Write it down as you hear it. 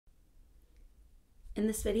In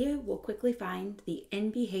this video, we'll quickly find the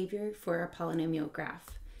end behavior for a polynomial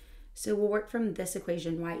graph. So we'll work from this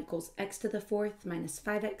equation, y equals x to the fourth minus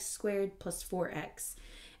 5x squared plus 4x.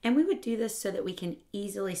 And we would do this so that we can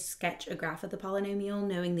easily sketch a graph of the polynomial.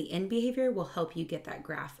 Knowing the end behavior will help you get that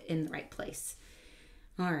graph in the right place.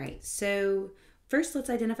 All right, so first let's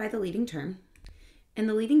identify the leading term. And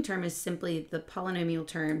the leading term is simply the polynomial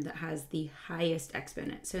term that has the highest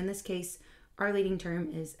exponent. So in this case, our leading term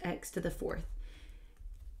is x to the fourth.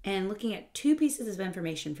 And looking at two pieces of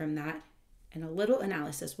information from that and a little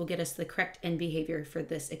analysis will get us the correct end behavior for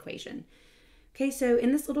this equation. Okay, so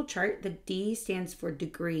in this little chart, the D stands for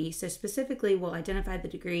degree. So specifically, we'll identify the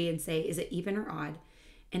degree and say, is it even or odd?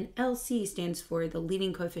 And LC stands for the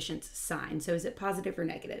leading coefficient's sign. So is it positive or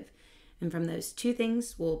negative? And from those two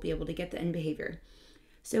things, we'll be able to get the end behavior.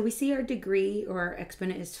 So we see our degree or our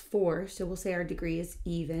exponent is 4. So we'll say our degree is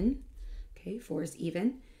even. Okay, 4 is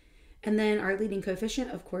even. And then our leading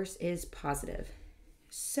coefficient, of course, is positive.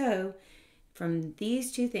 So from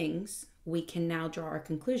these two things, we can now draw our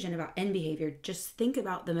conclusion about end behavior. Just think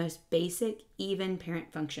about the most basic even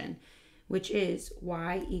parent function, which is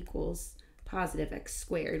y equals positive x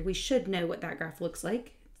squared. We should know what that graph looks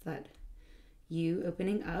like. It's that u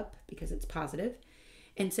opening up because it's positive.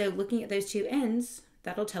 And so looking at those two ends,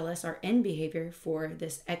 that'll tell us our end behavior for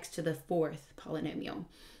this x to the fourth polynomial.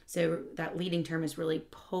 So that leading term is really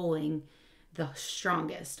pulling the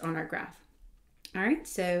strongest on our graph. All right,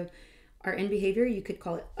 so our end behavior, you could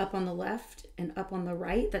call it up on the left and up on the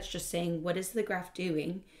right. That's just saying what is the graph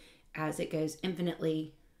doing as it goes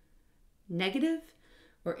infinitely negative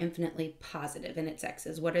or infinitely positive in its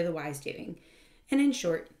x's. What are the y's doing? And in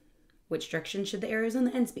short, which direction should the arrows on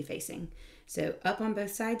the ends be facing? So up on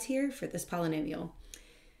both sides here for this polynomial.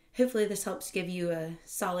 Hopefully this helps give you a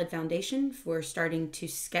solid foundation for starting to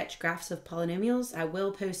sketch graphs of polynomials. I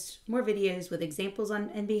will post more videos with examples on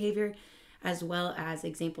end behavior, as well as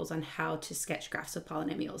examples on how to sketch graphs of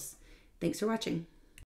polynomials. Thanks for watching.